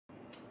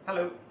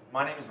Hello,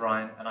 my name is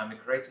Ryan and I'm the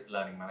Creative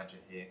Learning Manager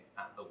here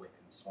at the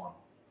Wycombe Swan.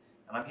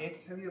 And I'm here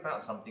to tell you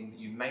about something that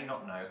you may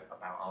not know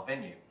about our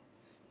venue.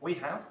 We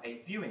have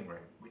a viewing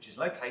room which is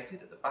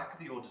located at the back of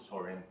the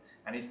auditorium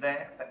and is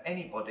there for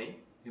anybody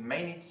who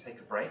may need to take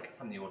a break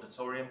from the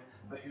auditorium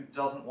but who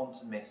doesn't want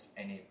to miss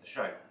any of the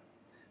show.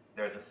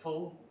 There is a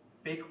full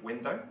big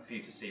window for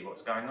you to see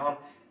what's going on,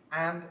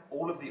 and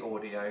all of the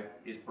audio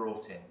is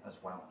brought in as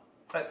well.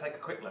 Let's take a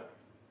quick look.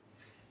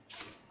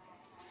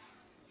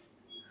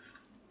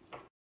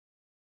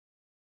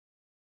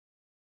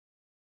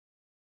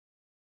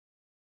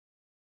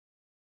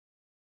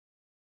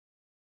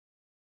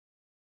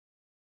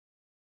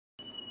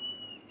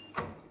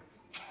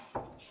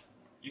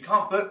 You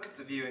can't book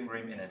the viewing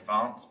room in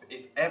advance, but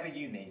if ever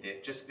you need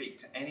it, just speak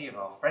to any of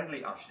our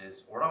friendly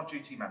ushers or our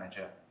duty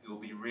manager, who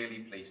will be really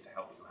pleased to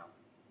help you out.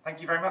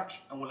 Thank you very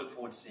much, and we'll look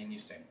forward to seeing you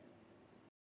soon.